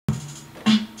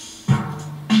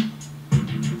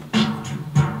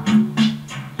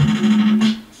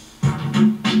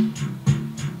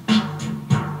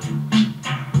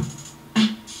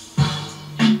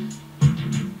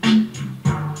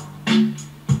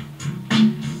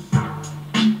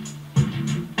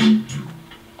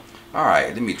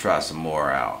Alright, let me try some more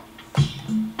out.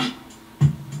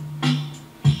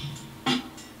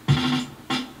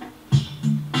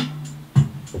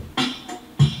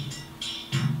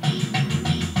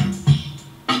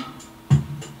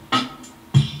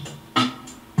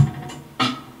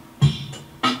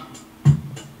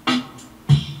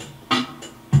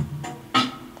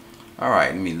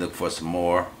 Alright, let me look for some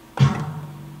more.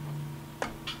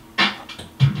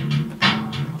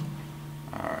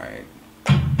 Alright.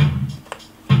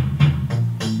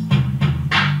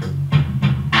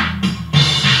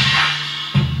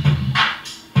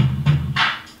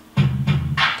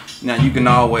 Now you can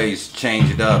always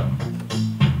change it up.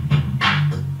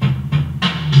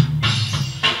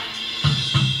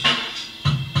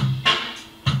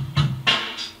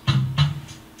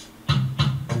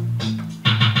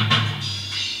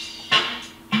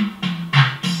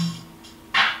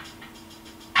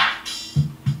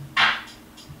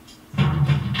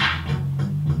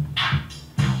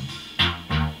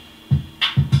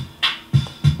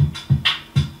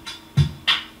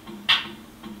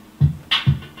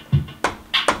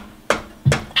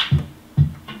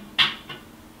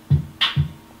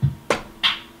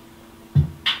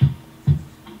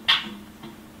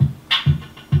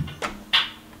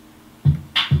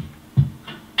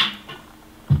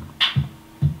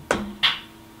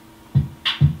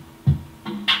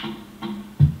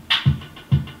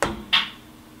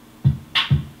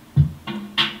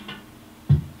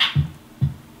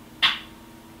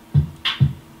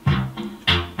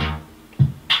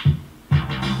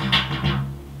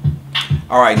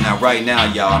 Alright, now right now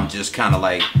y'all, I'm just kind of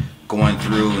like going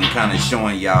through and kind of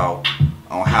showing y'all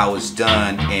on how it's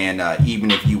done, and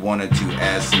even if you wanted to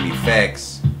add some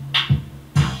effects.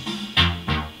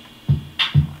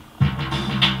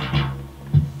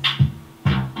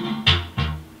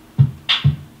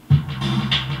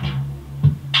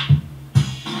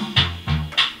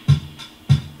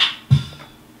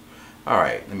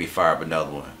 Alright, let me fire up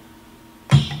another one.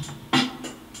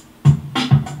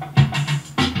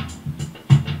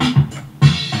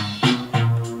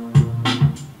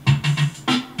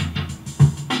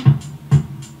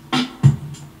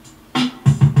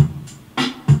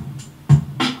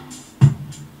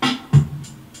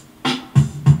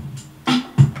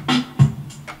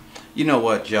 You know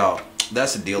what, y'all,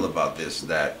 that's the deal about this,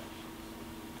 that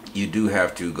you do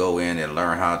have to go in and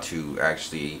learn how to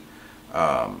actually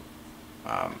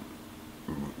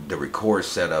the record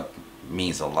setup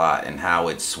means a lot, and how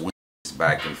it swings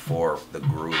back and forth, the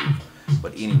groove.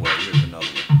 But anyway, here's another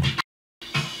one.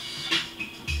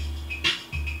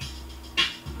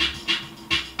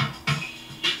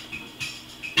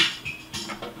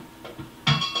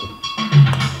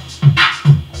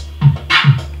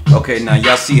 Okay, now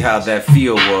y'all see how that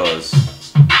feel was.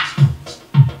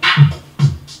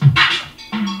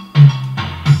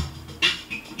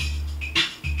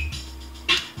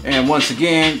 And once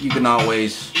again, you can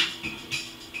always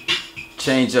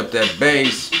change up that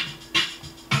bass.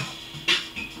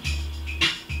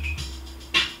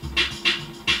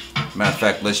 Matter of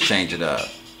fact, let's change it up.